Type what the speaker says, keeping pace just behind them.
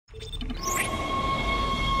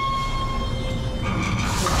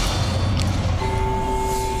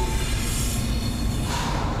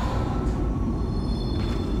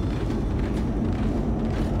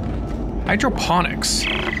Hydroponics.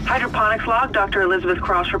 Hydroponics log, Dr. Elizabeth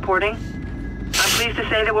Cross reporting. I'm pleased to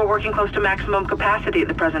say that we're working close to maximum capacity at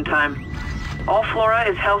the present time. All flora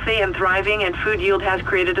is healthy and thriving, and food yield has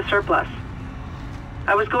created a surplus.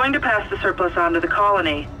 I was going to pass the surplus on to the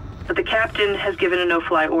colony, but the captain has given a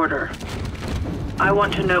no-fly order. I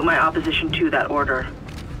want to note my opposition to that order.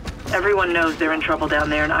 Everyone knows they're in trouble down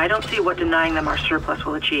there, and I don't see what denying them our surplus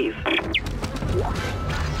will achieve.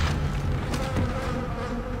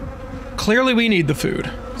 Clearly we need the food.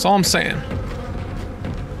 That's all I'm saying.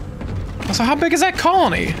 So how big is that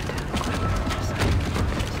colony?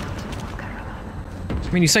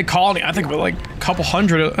 I mean, you say colony, I think about like a couple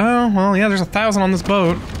hundred. Oh, well, yeah, there's 1,000 on this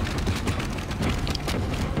boat.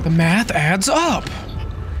 The math adds up.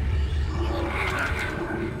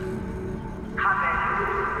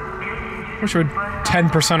 Wish we had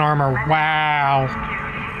 10% armor. Wow.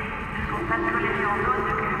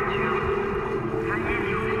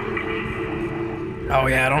 Oh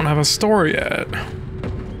yeah, I don't have a store yet.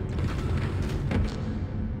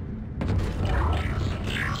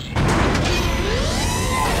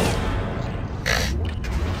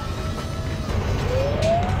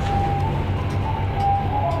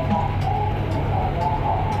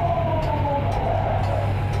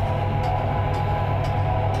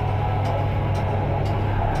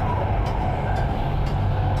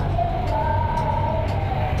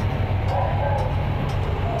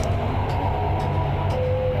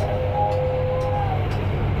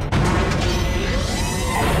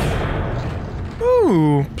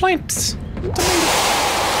 Plants.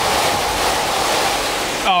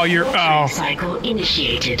 Oh, you're. Oh. Cycle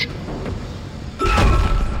initiated.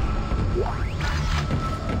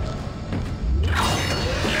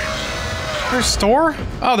 There's a store?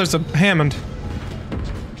 Oh, there's a Hammond.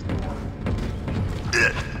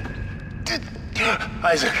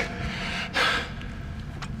 Isaac.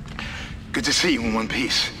 Good to see you in one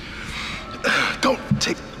piece. Don't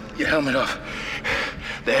take your helmet off.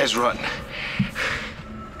 The air's rotten.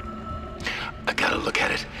 I gotta look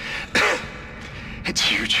at it. It's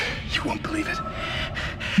huge. You won't believe it.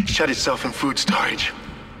 Shut itself in food storage.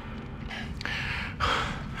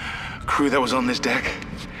 Crew that was on this deck,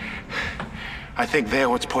 I think they're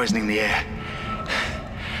what's poisoning the air.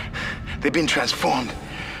 They've been transformed.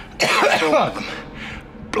 So one of them.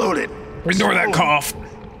 Bloated. Ignore that cough.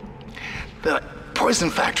 They're like poison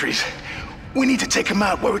factories. We need to take them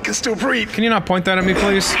out where we can still breathe. Can you not point that at me,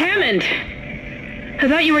 please? Hammond! I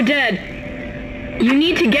thought you were dead. You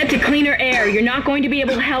need to get to cleaner air. You're not going to be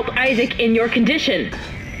able to help Isaac in your condition.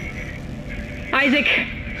 Isaac,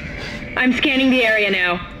 I'm scanning the area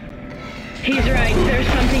now. He's right, there's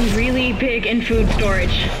something really big in food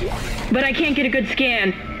storage. But I can't get a good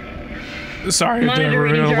scan. Sorry, Monitor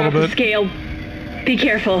readings are off the scale. Be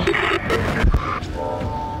careful.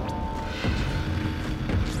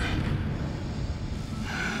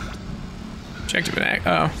 Check to enact.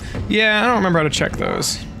 Oh. Yeah, I don't remember how to check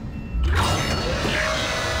those.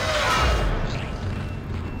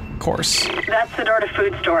 Of course. That's the door to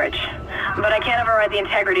food storage. But I can't override the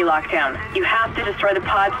integrity lockdown. You have to destroy the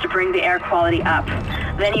pods to bring the air quality up.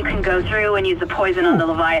 Then you can go through and use the poison on the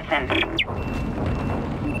Leviathan.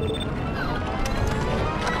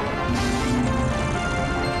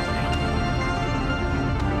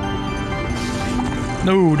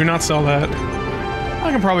 No, do not sell that.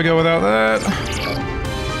 I can probably go without that.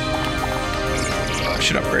 I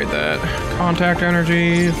should upgrade that. Contact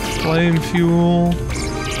energy, flame fuel,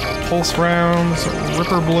 pulse rounds,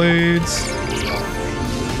 ripper blades.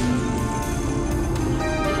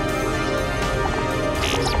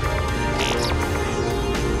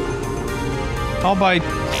 I'll buy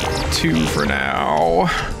 2 for now.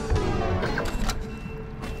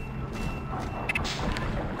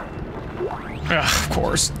 Ugh, of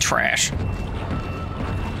course, trash.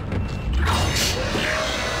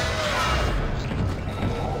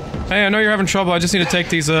 Hey, I know you're having trouble. I just need to take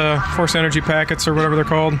these force energy packets or whatever they're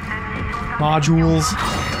called. Modules.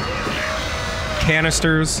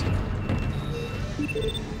 Canisters.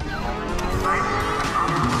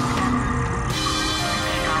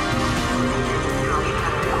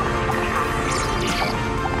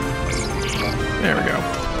 There we go.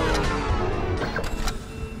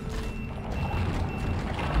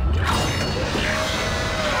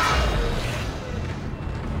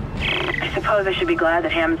 I suppose I should be glad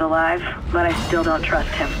that Hammond's alive, but I still don't trust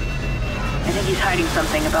him. I think he's hiding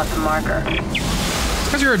something about the marker. It's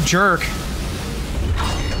because you're a jerk.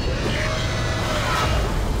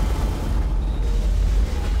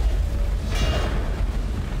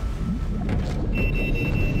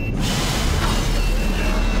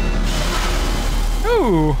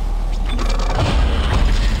 Ooh.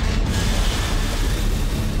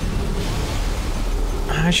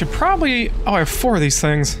 I should probably... Oh, I have 4 of these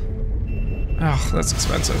things. Oh, that's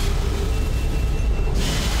expensive.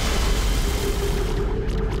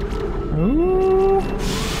 Ooh.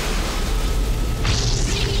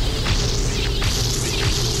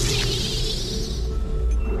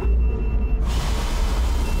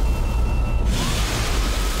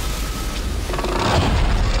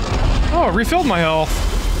 Oh, it refilled my health.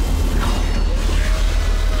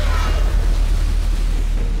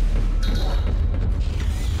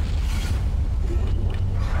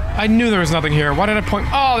 I knew there was nothing here. Why did I point?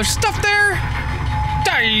 Oh, there's stuff there!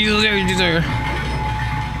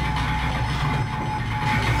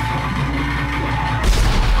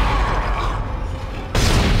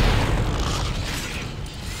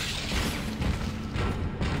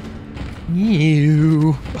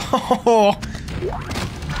 Ew. Oh.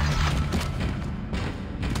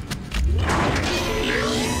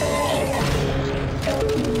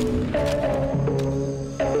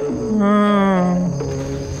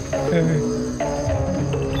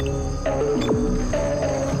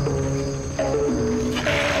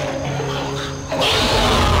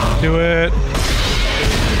 Do it.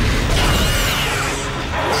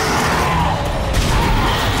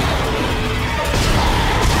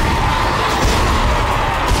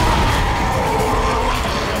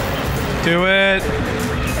 Do it.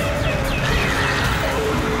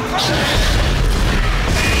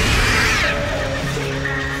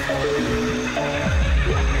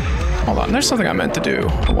 Hold on, there's something I meant to do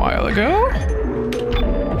a while ago.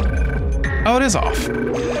 Oh, it is off.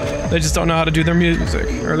 They just don't know how to do their music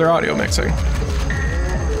or their audio mixing.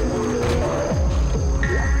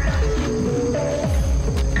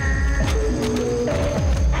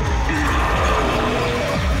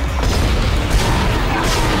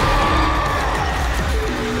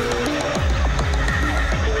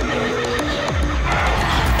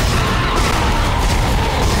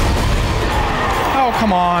 Oh,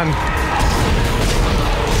 come on.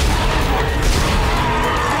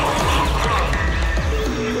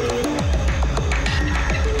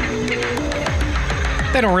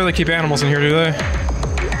 They don't really keep animals in here, do they?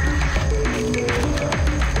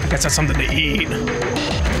 I guess that's something to eat.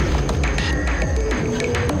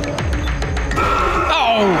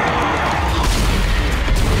 Oh!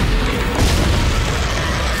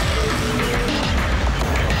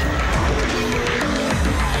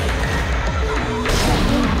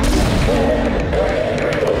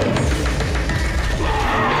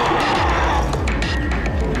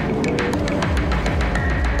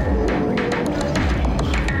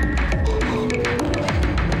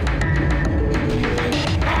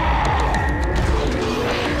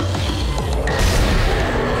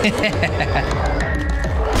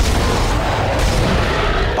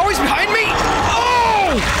 Oh, he's behind me!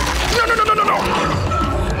 Oh! No, no, no, no, no, no!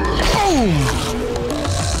 Boom!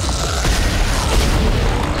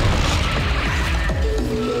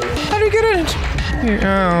 How do you get in?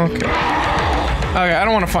 Oh, okay. Okay, I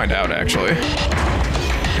don't want to find out, actually.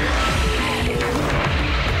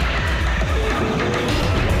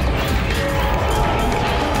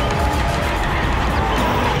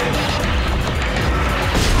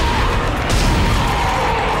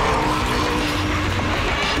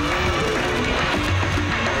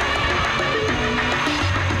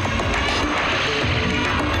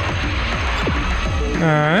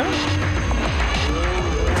 Alright.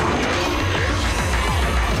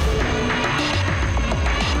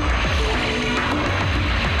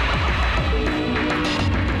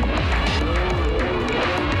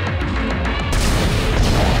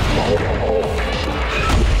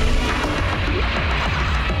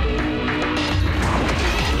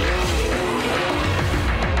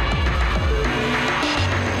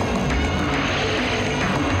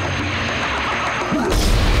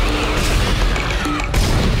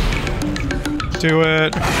 Do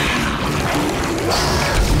it.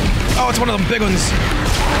 Oh, it's one of them big ones.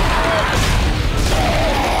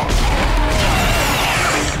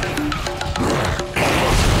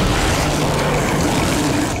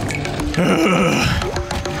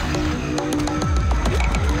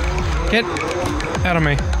 Get out of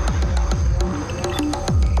me.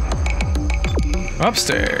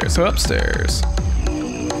 Upstairs, upstairs.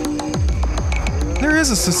 There is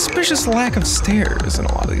a suspicious lack of stairs in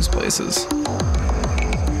a lot of these places.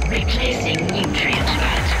 Replacing nutrient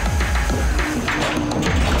vat.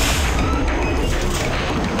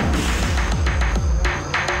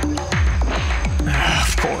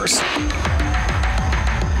 Of course.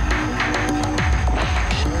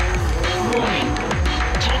 Warning.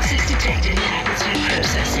 Toxins detected in atmosphere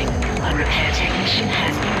processing. A repair technician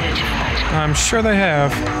has been notified. I'm sure they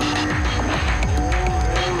have.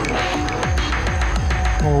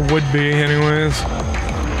 Or would be, anyways.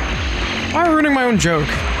 Why am I ruining my own joke?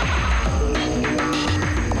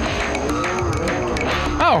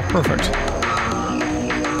 Oh, perfect.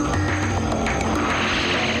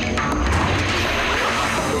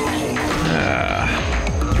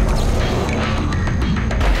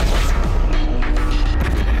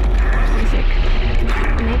 Isaac,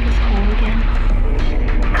 make us whole again.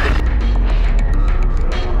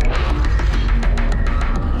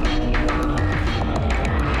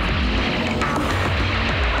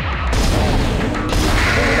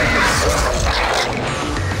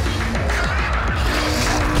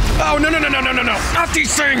 Oh, no, not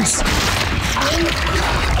these things!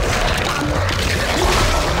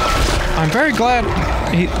 I'm very glad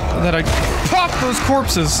that I popped those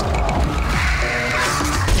corpses.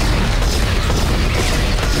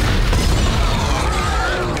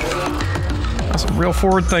 That's some real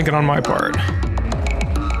forward thinking on my part.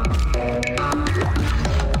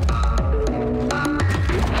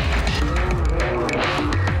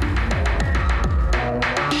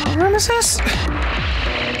 What room is this?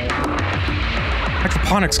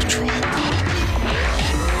 Hydroponics control.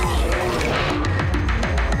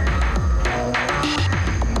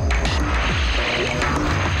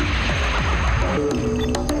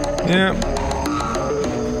 Yeah.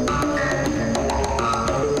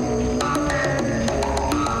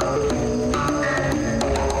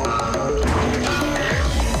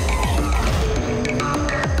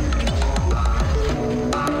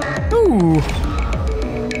 Ooh.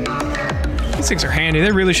 These things are handy.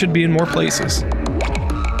 They really should be in more places.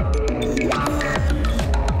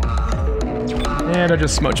 And I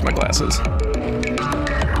just smudged my glasses.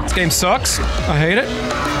 This game sucks. I hate it.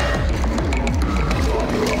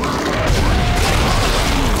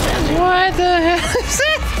 What the hell is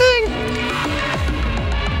that thing?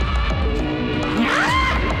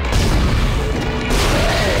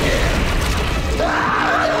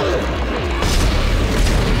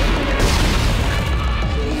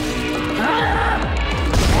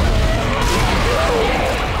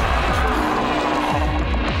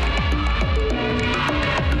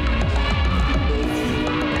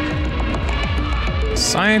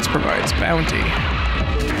 Science provides bounty.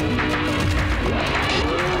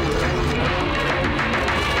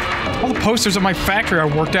 All the posters at my factory I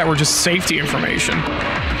worked at were just safety information,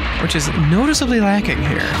 which is noticeably lacking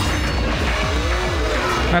here.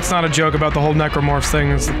 That's not a joke about the whole Necromorphs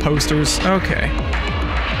thing, it's the posters. Okay.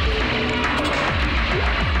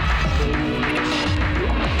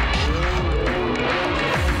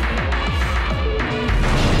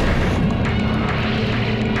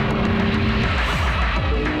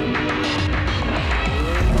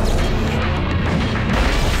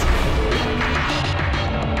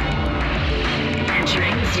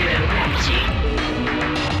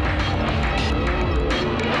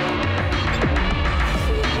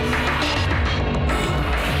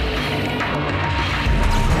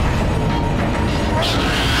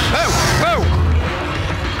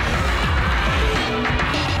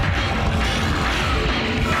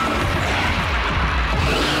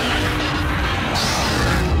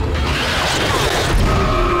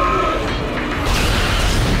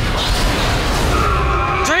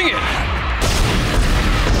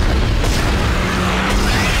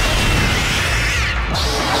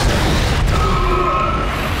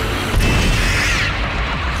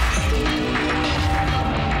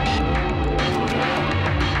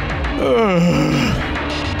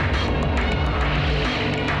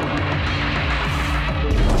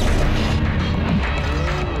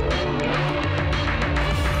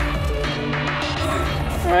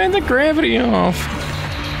 Find the gravity off.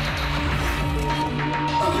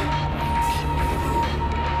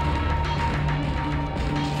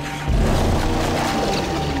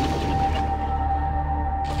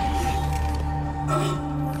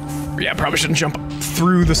 Yeah, probably shouldn't jump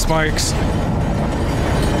through the spikes.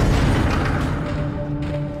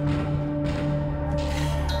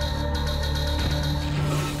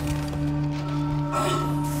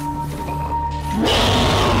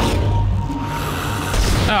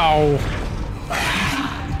 Ow.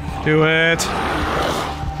 Do it.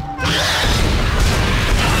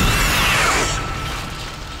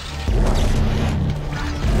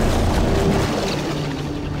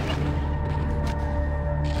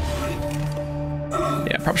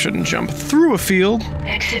 Yeah, probably shouldn't jump through a field.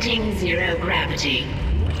 Exiting zero gravity.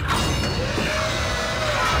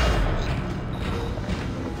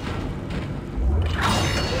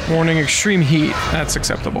 Warning, extreme heat. That's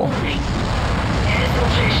acceptable.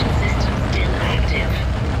 Filtration system still active.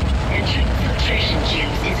 Entering filtration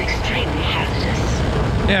tubes is extremely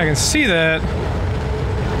hazardous. Yeah, I can see that.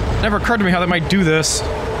 Never occurred to me how that might do this.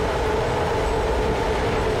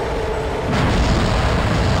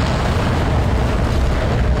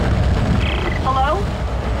 Hello?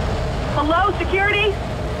 Hello, security?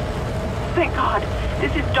 Thank God.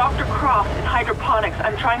 This is Dr. Cross in hydroponics.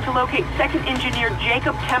 I'm trying to locate second engineer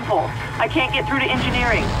Jacob Temple. I can't get through to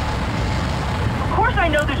engineering. Of course I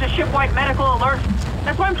know there's a shipwide medical alert.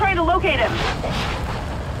 That's why I'm trying to locate him.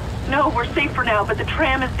 No, we're safe for now, but the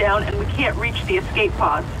tram is down and we can't reach the escape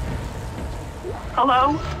pods.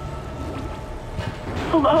 Hello?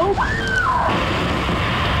 Hello?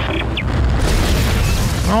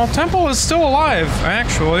 Well, Temple is still alive,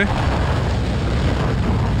 actually.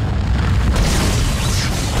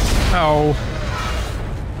 Oh.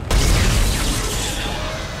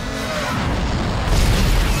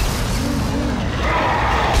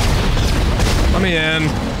 Let me in.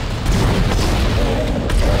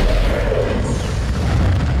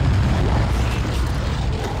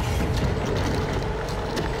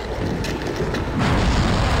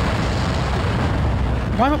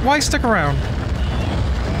 Why stick around?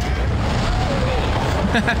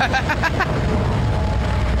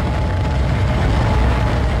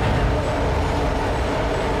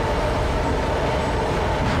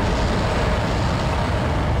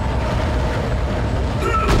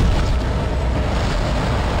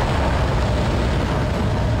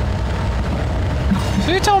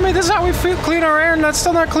 So you telling me this is how we clean our air and that's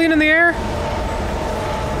still not cleaning the air?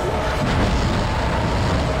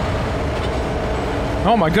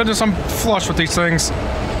 Oh my goodness, I'm flush with these things.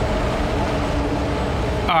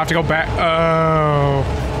 I have to go back. Oh.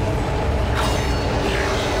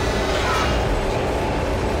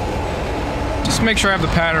 Just make sure I have the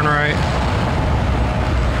pattern right.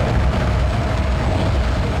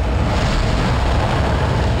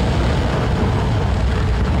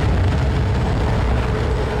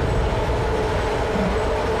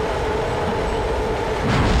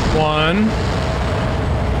 One.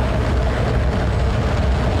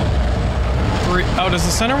 Three. Oh, does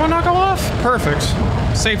the center one not go off? Perfect.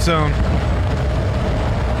 Safe zone.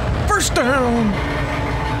 First down!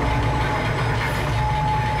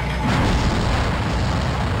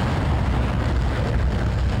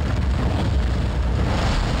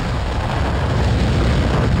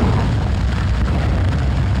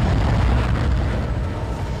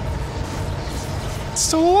 It's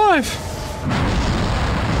still alive.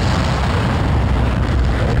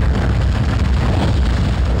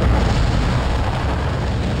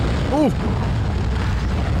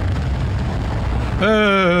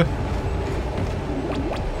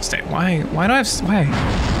 Stay. Why do I have? Why?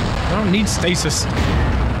 I don't need stasis.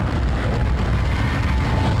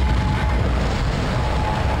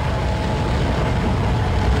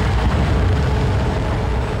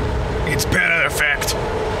 It's better effect.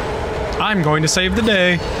 I'm going to save the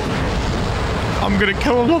day. I'm gonna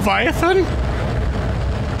kill a Leviathan.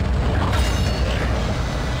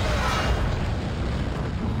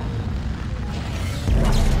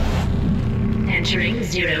 Entering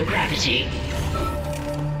zero gravity.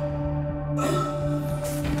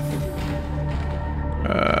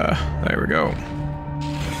 There we go.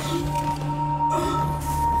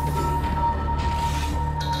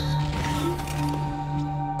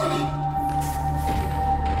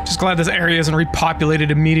 Just glad this area isn't repopulated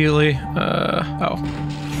immediately. Oh.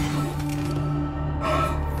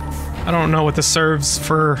 I don't know what this serves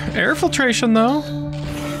for air filtration, though.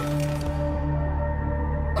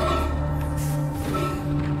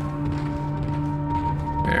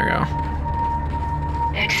 There we go.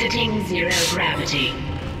 Exiting zero gravity.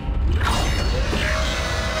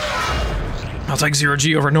 I'll take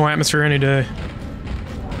 0G over no atmosphere any day.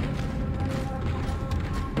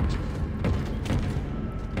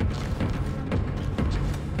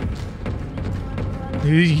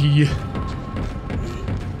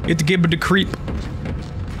 Get to give it the creep.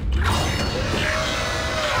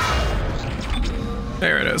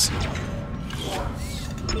 There it is.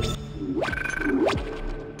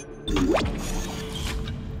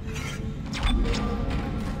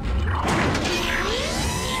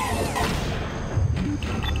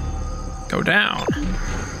 Go down.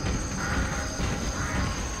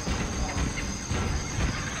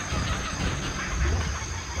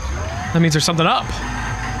 That means there's something up.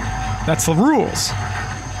 That's the rules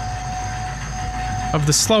of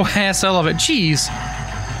the slow-ass elevator. Jeez.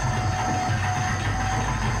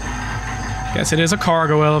 Guess it is a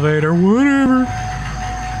cargo elevator. Whatever.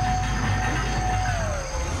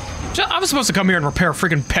 I was supposed to come here and repair a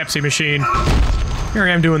freaking Pepsi machine. Here I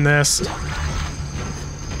am doing this.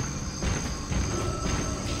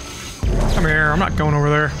 Come here. I'm not going over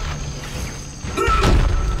there.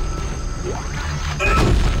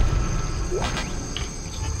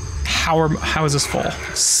 how is this full?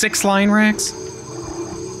 6 line racks?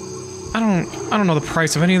 I don't know the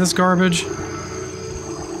price of any of this garbage.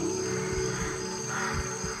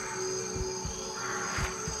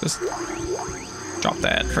 Just drop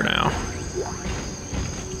that for now.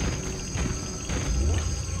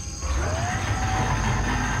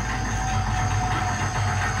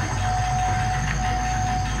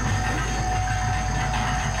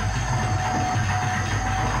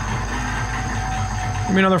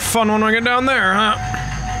 Give me another fun one when I get down there, huh?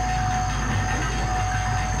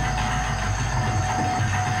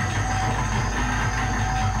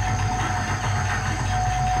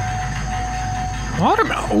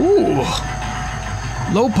 Watermelon. Ooh.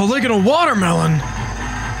 Low polygonal watermelon.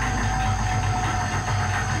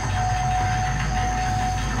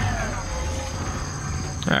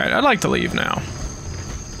 Alright, I'd like to leave now.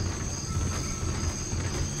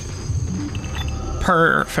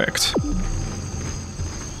 Perfect.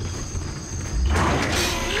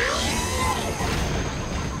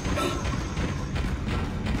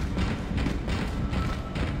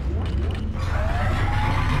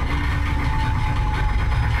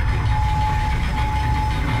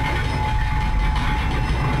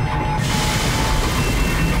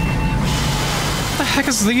 Heck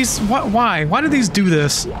is these? What? Why? Why do these do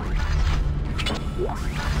this?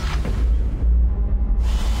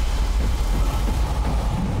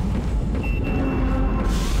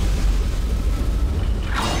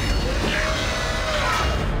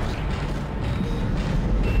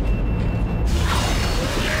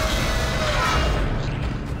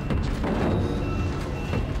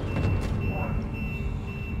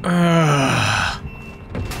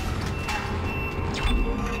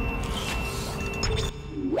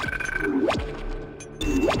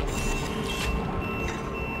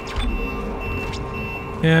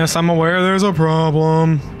 Yes, I'm aware there's a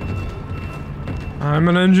problem. I'm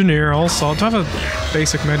an engineer also. Do I have a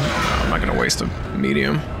basic med? No, I'm not gonna waste a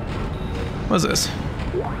medium. What is this?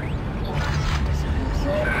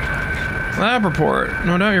 Lab report.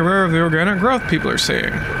 No doubt you're aware of the organic growth people are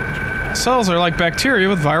seeing. Cells are like bacteria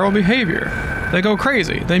with viral behavior. They go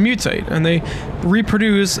crazy, they mutate, and they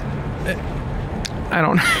reproduce... I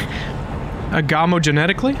don't know.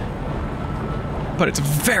 Agamogenetically? But it's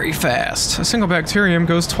very fast. A single bacterium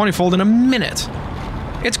goes 20-fold in a minute.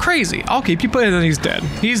 It's crazy. I'll keep you playing, and he's dead.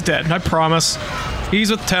 He's dead, I promise.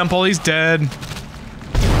 He's with Temple, he's dead.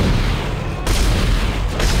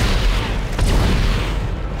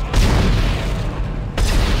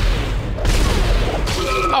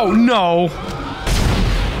 Oh no!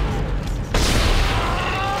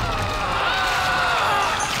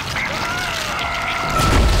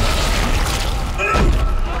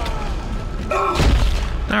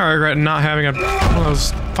 Now I regret not having one of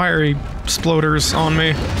those fiery exploders on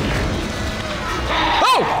me.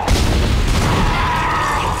 Oh!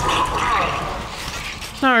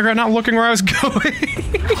 Now I regret not looking where I was going.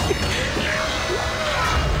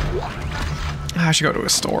 I should go to a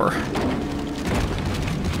store.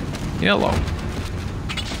 Yellow.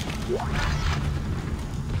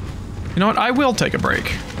 You know what? I will take a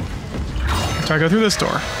break. After I go through this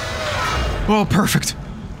door. Oh, perfect.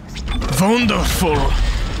 Wonderful.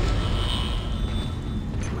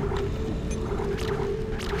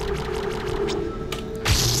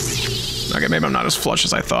 Okay, maybe I'm not as flush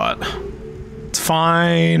as I thought. It's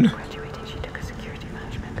fine.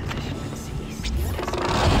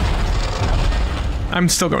 I'm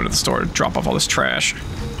still going to the store to drop off all this trash.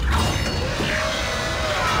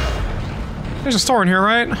 There's a store in here,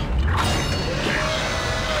 right?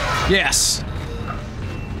 Yes.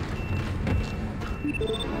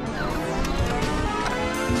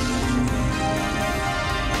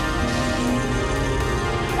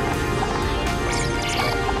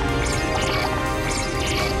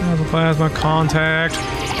 Plasma contact,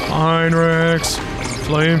 iron rex,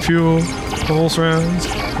 flame fuel, pulse rounds,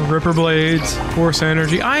 ripper blades, force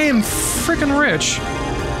energy. I am freaking rich.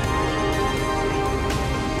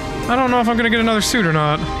 I don't know if I'm gonna get another suit or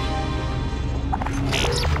not.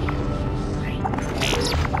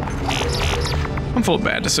 I'm full of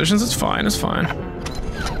bad decisions. It's fine. It's fine.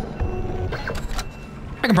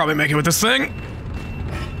 I can probably make it with this thing.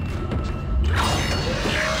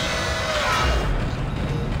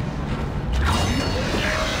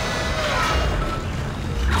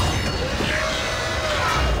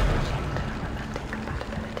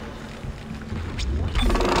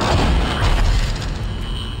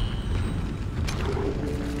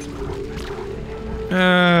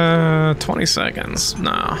 Uh, 20 seconds.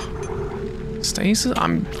 No. Stasis?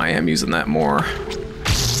 I am using that more.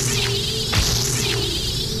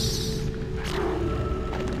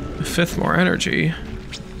 A fifth more energy.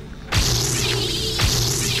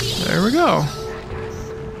 There we go.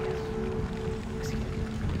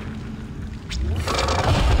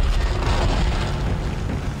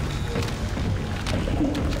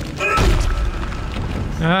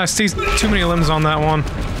 I see too many limbs on that one.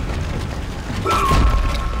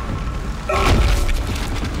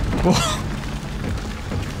 Whoa.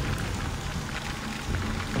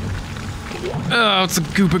 Oh, it's a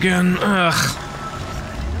goop again. Ugh.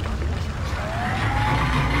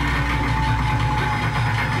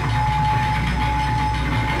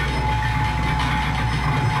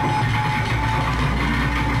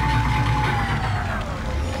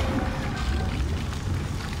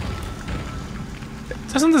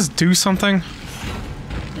 Doesn't this do something?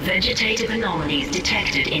 Vegetative anomalies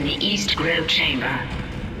detected in the East Grove chamber.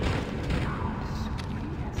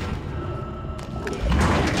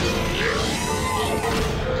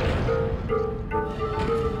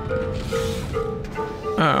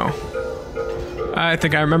 Oh. I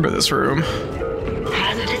think I remember this room.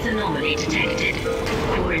 Hazardous anomaly detected.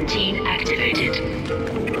 Quarantine activated.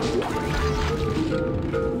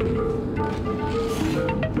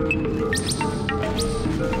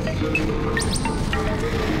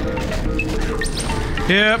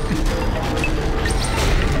 Yep.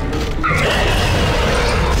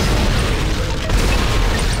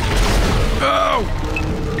 Oh!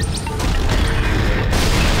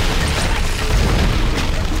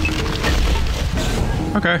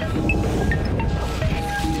 Okay.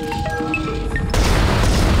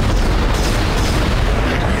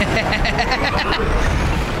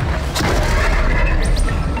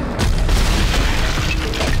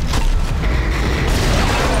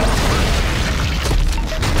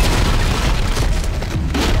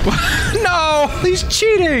 No! He's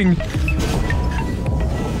cheating!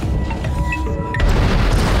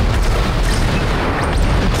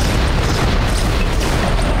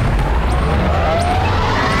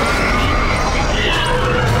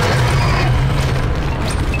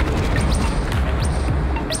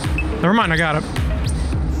 Never mind, I got it.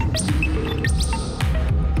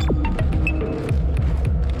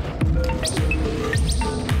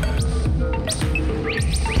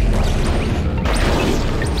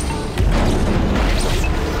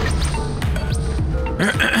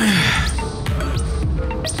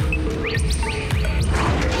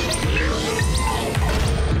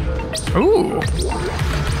 Ooh.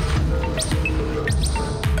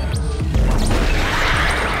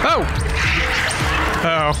 Oh.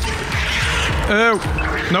 Uh-oh. Oh.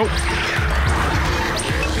 Nope.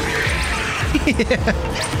 Yeah.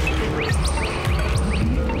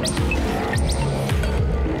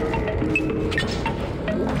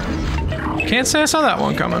 Can't say I saw that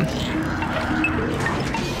one coming.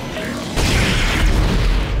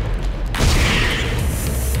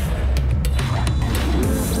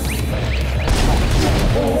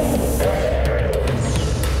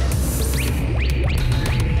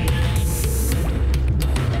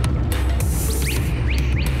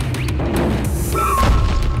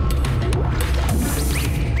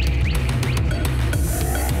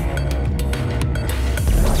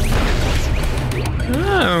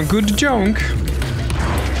 Good junk.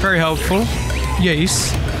 Very helpful.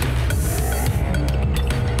 Yes.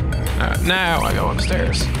 Alright, now I go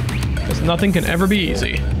upstairs. Because nothing can ever be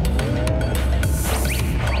easy.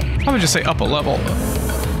 I would just say up a level.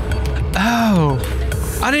 Oh.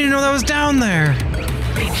 I didn't even know that was down there.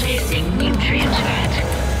 Replacing nutrient vat.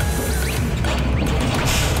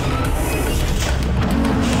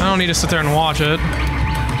 I don't need to sit there and watch it.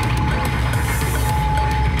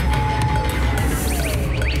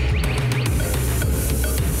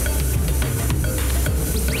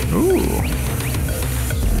 Ooh.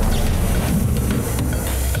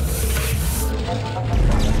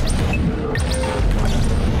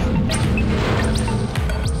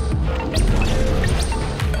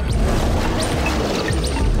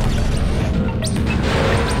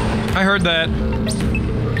 I heard that.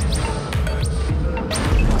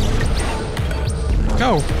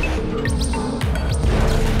 Go.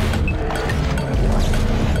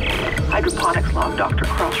 Hydroponics log, Dr.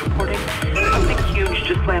 Cross reporting. Something huge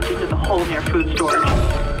just slammed into the hull near food storage.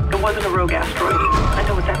 It wasn't a rogue asteroid. I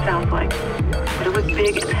know what that sounds like. But it was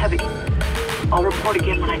big and heavy. I'll report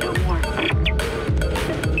again when I know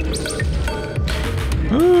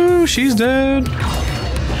more. Ooh, she's dead.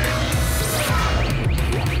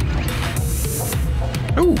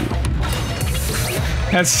 Ooh.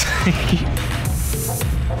 That's...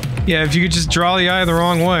 Yeah, if you could just draw the eye the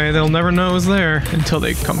wrong way, they'll never know it was there until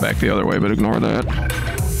they come back the other way, but ignore that.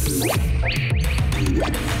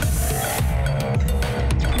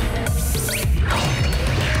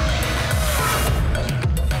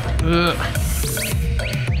 Ugh.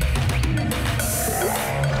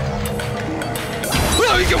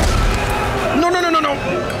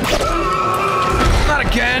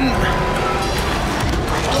 Again.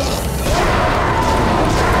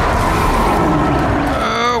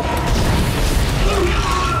 Oh.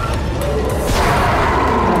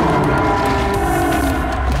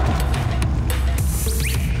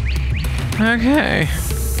 Okay.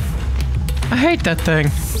 I hate that thing.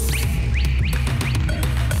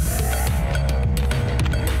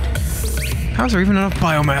 How's there even enough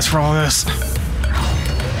biomass for all this?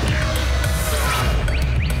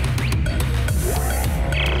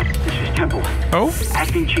 Temple. Oh?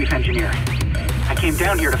 Acting Chief Engineer. I came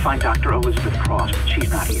down here to find Dr. Elizabeth Cross, but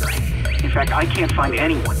she's not here. In fact, I can't find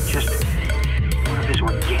anyone, just one of this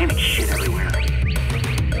organic shit everywhere.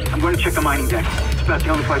 I'm going to check the mining deck. It's about the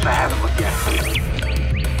only place I haven't looked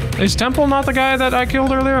yet. Is Temple not the guy that I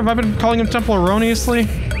killed earlier? Have I been calling him Temple erroneously?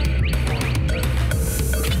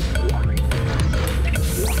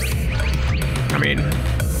 I mean,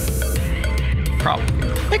 probably.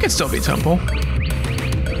 It could still be Temple.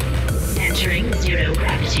 Entering zero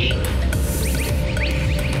gravity.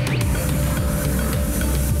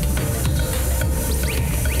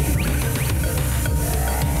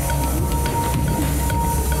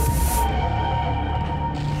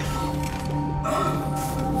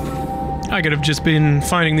 I could have just been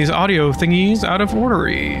finding these audio thingies out of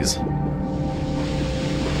orderies.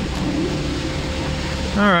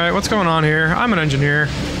 Alright, what's going on here? I'm an engineer.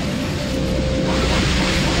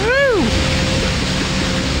 Woo!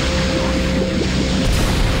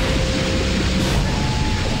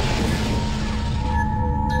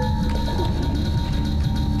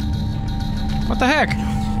 What the heck?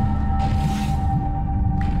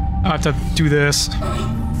 I have to do this.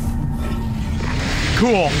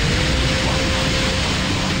 Cool.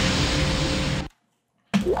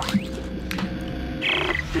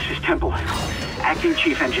 This is Temple. Acting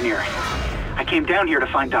Chief Engineer. I came down here to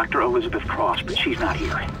find Dr. Elizabeth Cross, but she's not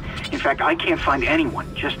here. In fact, I can't find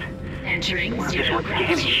anyone, just Entering one of this zero organic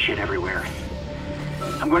gravity. shit everywhere.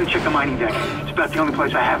 I'm going to check the mining deck. It's about the only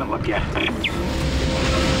place I haven't looked yet.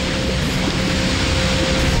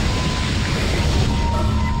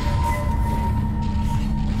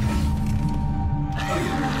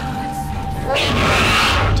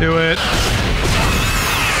 Do it.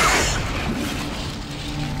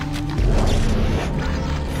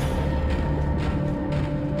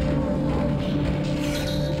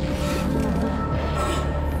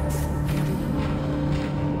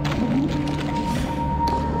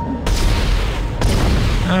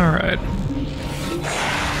 All right.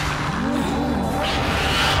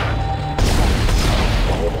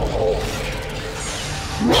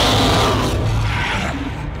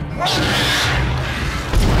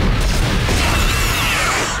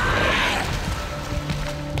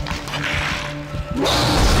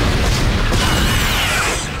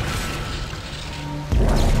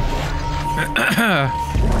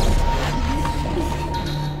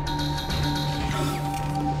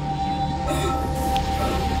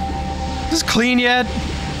 Is this clean yet? I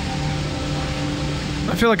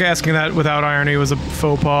feel like asking that without irony was a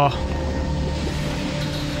faux pas.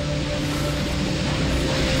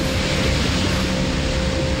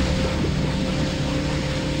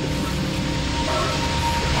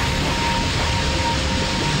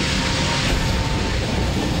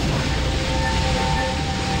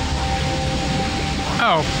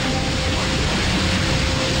 Oh.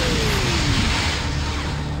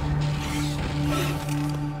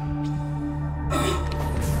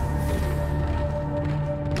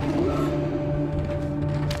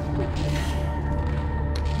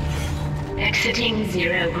 Exiting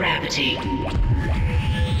zero gravity.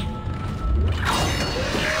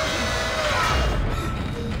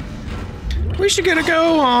 We should get a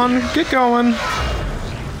go on. Get going.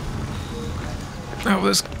 Oh,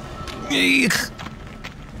 this. Eek.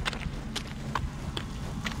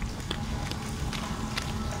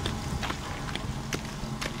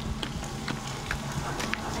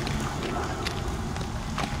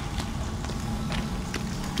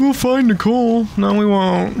 We'll find Nicole. No, we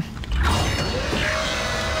won't.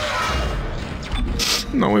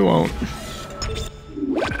 No, we won't.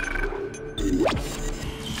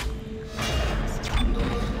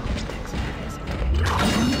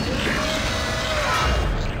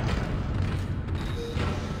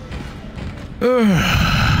 Ugh.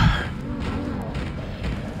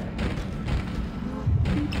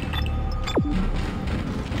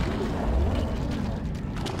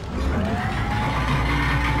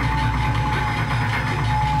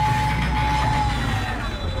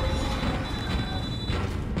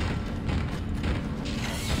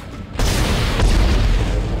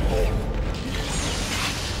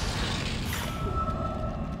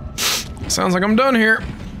 Sounds like I'm done here.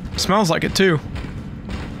 Smells like it too.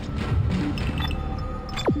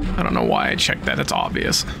 don't know why I checked that. It's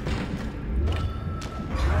obvious.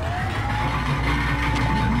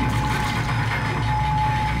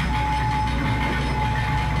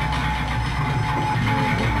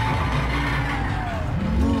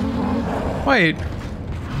 Wait.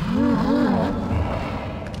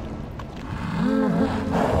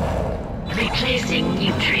 Replacing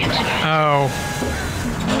nutrient. Oh.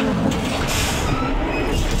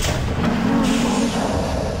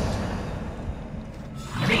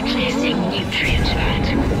 Replacing nutrient vat.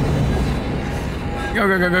 Go,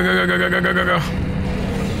 go, go, go, go, go, go, go, go, go, go.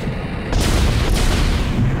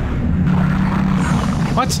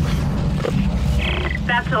 What?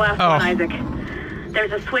 That's the last Oh. one, Isaac.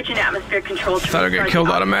 There's a switch in atmosphere control to Thought I'd get restart killed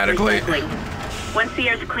the automatically. oxygen cycling. Once the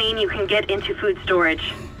air's clean, you can get into food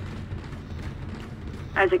storage.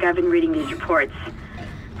 Isaac, I've been reading these reports.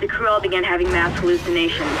 The crew all began having mass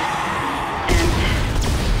hallucinations. And,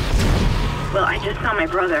 well, I just saw my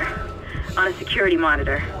brother on a security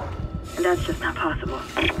monitor. And that's just not possible.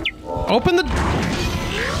 Open the...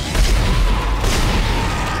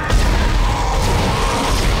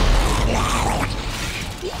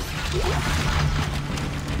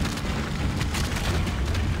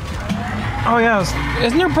 Oh yeah,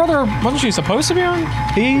 isn't your brother, wasn't she supposed to be on?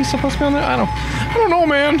 He supposed to be on there? I don't know,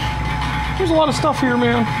 man. There's a lot of stuff here,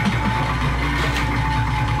 man.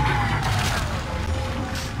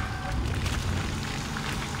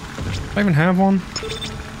 Do I even have one?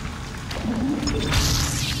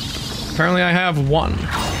 Apparently I have one.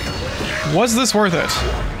 Was this worth it?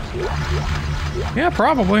 Yeah,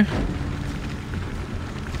 probably.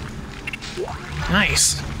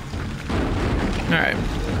 Nice. Alright.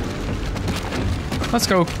 Let's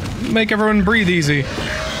go make everyone breathe easy.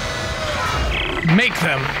 Make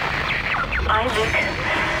them. Isaac,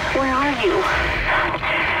 where are you?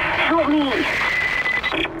 Help me.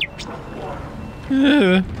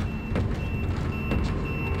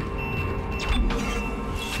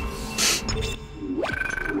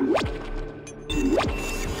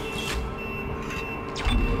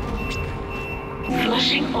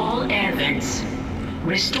 Flushing all air vents.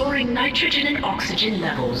 Restoring nitrogen and oxygen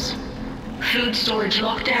levels. Food storage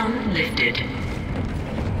lockdown lifted.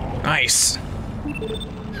 Nice.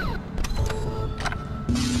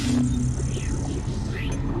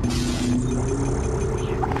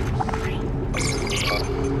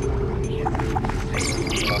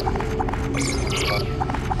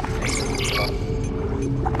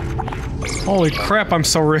 Holy crap, I'm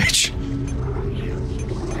so rich.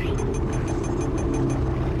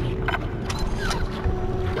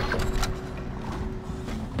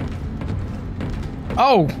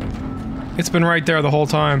 Oh! It's been right there the whole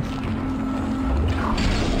time.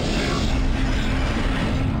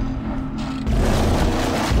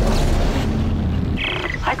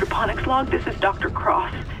 Hydroponics log, this is Dr.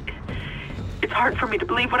 Cross. It's hard for me to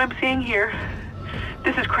believe what I'm seeing here.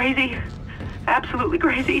 This is crazy. Absolutely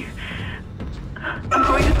crazy. I'm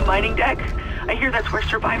going to the mining deck. I hear that's where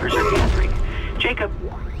survivors are gathering. Jacob,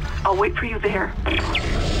 I'll wait for you there.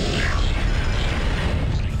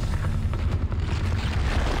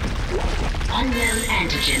 Unknown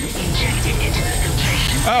antigen injected into the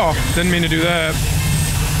filtration. Oh, didn't mean to do that.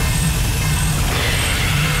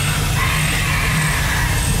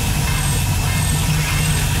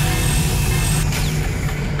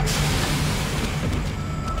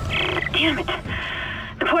 Damn it.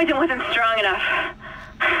 The poison wasn't strong enough.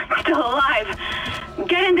 It's still alive.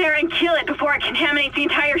 Get in there and kill it before it contaminates the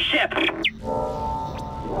entire ship.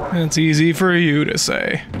 It's easy for you to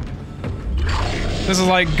say. This is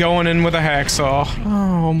like going in with a hacksaw.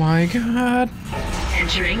 Oh my god.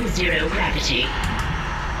 Entering zero gravity.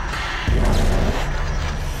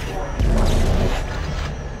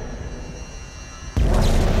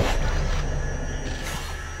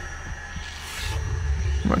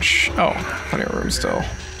 Much. Oh, plenty of room still.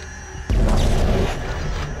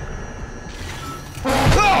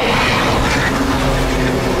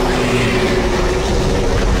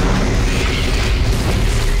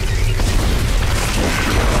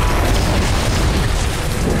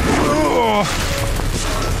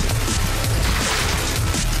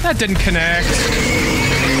 That didn't connect.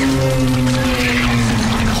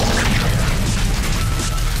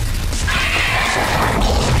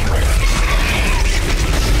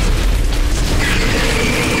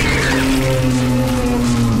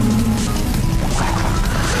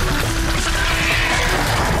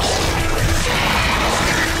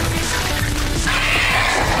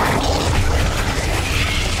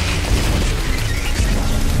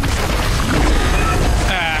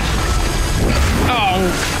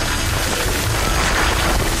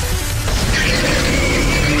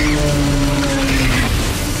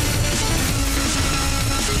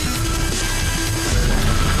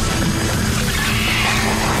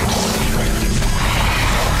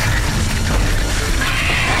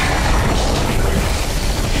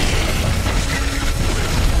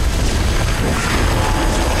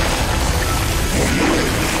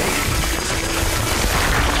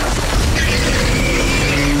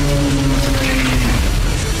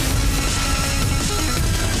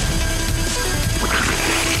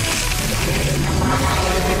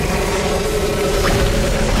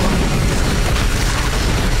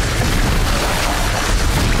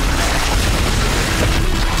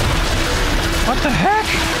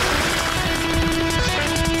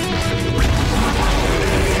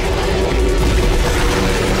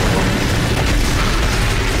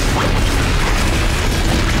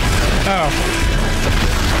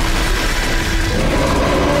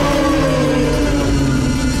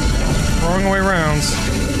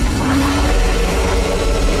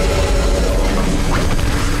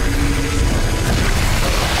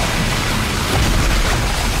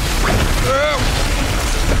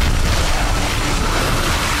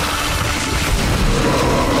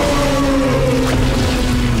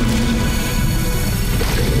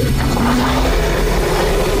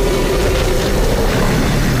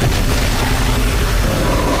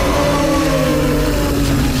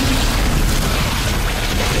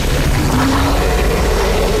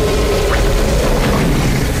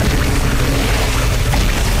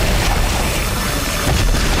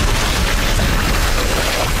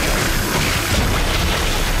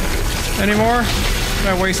 Any more? Did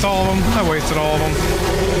I waste all of them? I wasted all of them.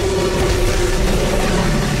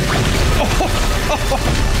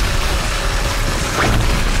 Oh.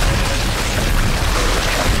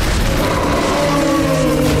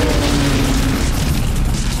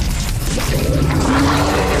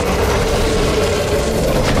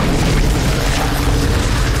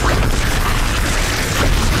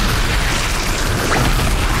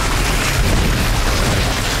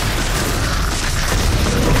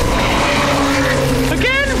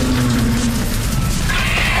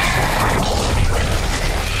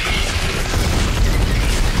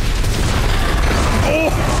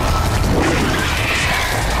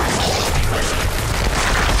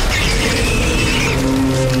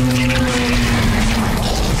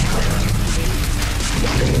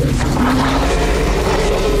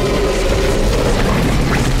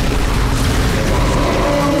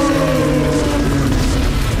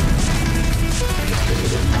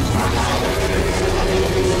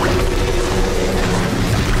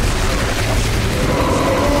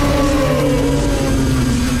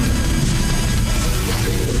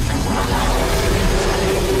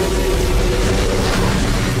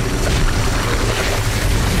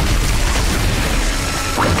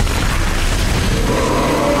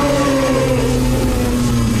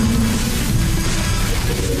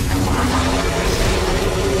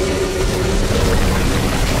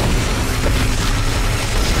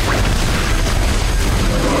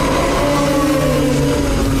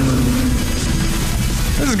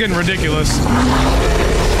 Getting ridiculous. I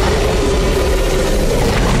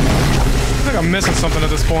think I'm missing something at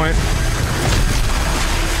this point.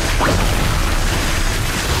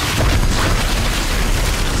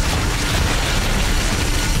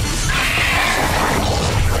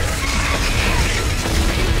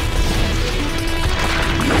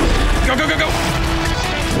 Go, go, go, go!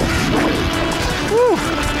 Woo!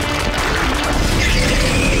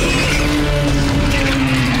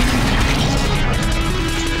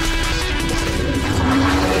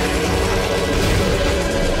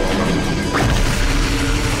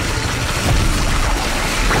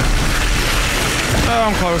 Oh,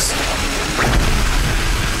 I'm close.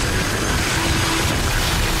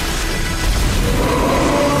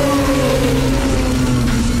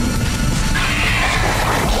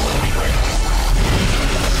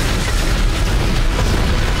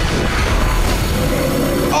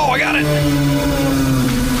 Oh, I got it!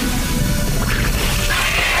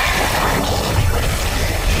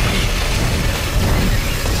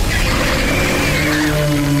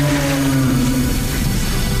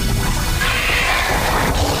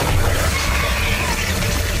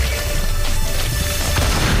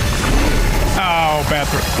 Bad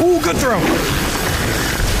throw. Ooh, good throw.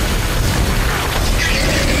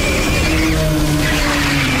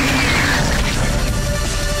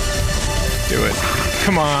 Do it.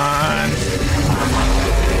 Come on.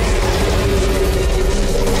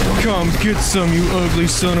 Come get some, you ugly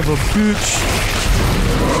son of a bitch.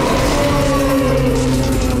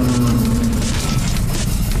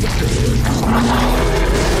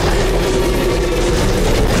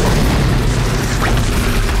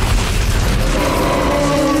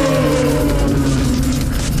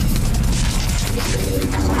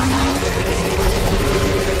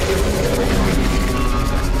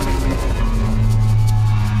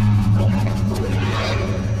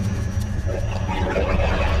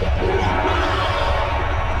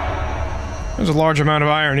 There's a large amount of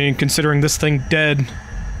irony in considering this thing dead.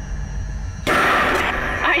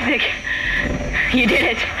 Isaac! You did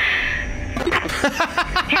it!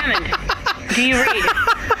 Hammond, do you read?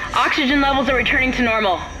 Oxygen levels are returning to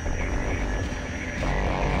normal.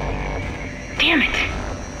 Damn it!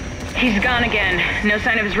 He's gone again. No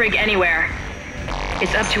sign of his rig anywhere.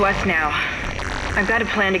 It's up to us now. I've got a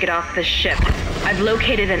plan to get off this ship. I've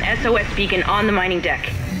located an SOS beacon on the mining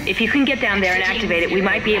deck. If you can get down there and activate it, we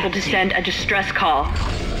might be able to send a distress call. Oh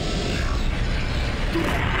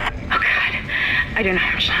god. I don't know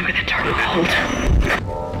how much longer the dark will hold.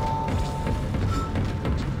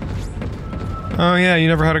 Oh yeah, you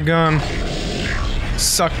never had a gun.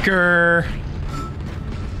 Sucker.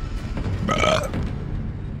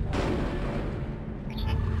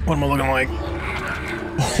 What am I looking like?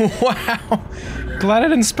 Wow. Glad I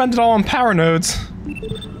didn't spend it all on power nodes.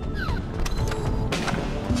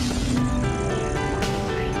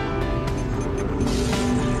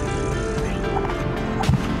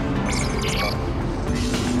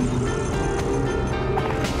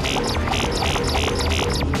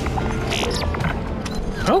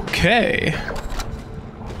 Okay.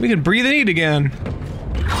 We can breathe and eat again.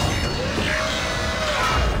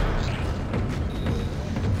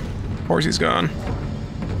 Of course he's gone.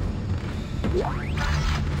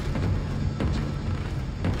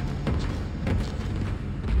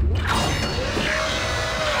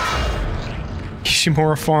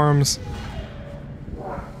 Ishimura Farms.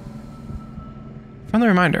 Friendly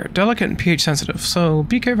reminder, delicate and pH sensitive, so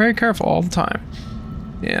be very careful all the time.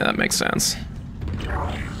 Yeah, that makes sense.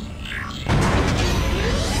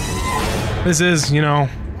 This is, you know,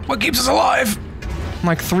 what keeps us alive. In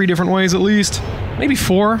like 3 different ways at least. Maybe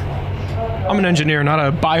 4. I'm an engineer, not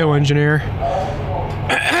a bioengineer.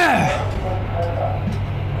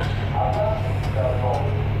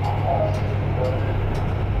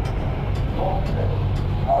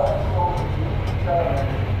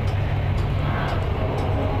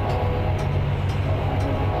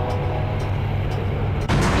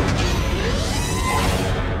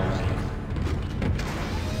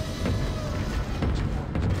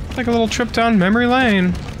 Like a little trip down memory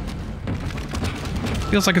lane.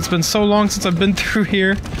 Feels like it's been so long since I've been through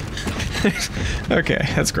here. Okay,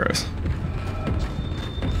 that's gross.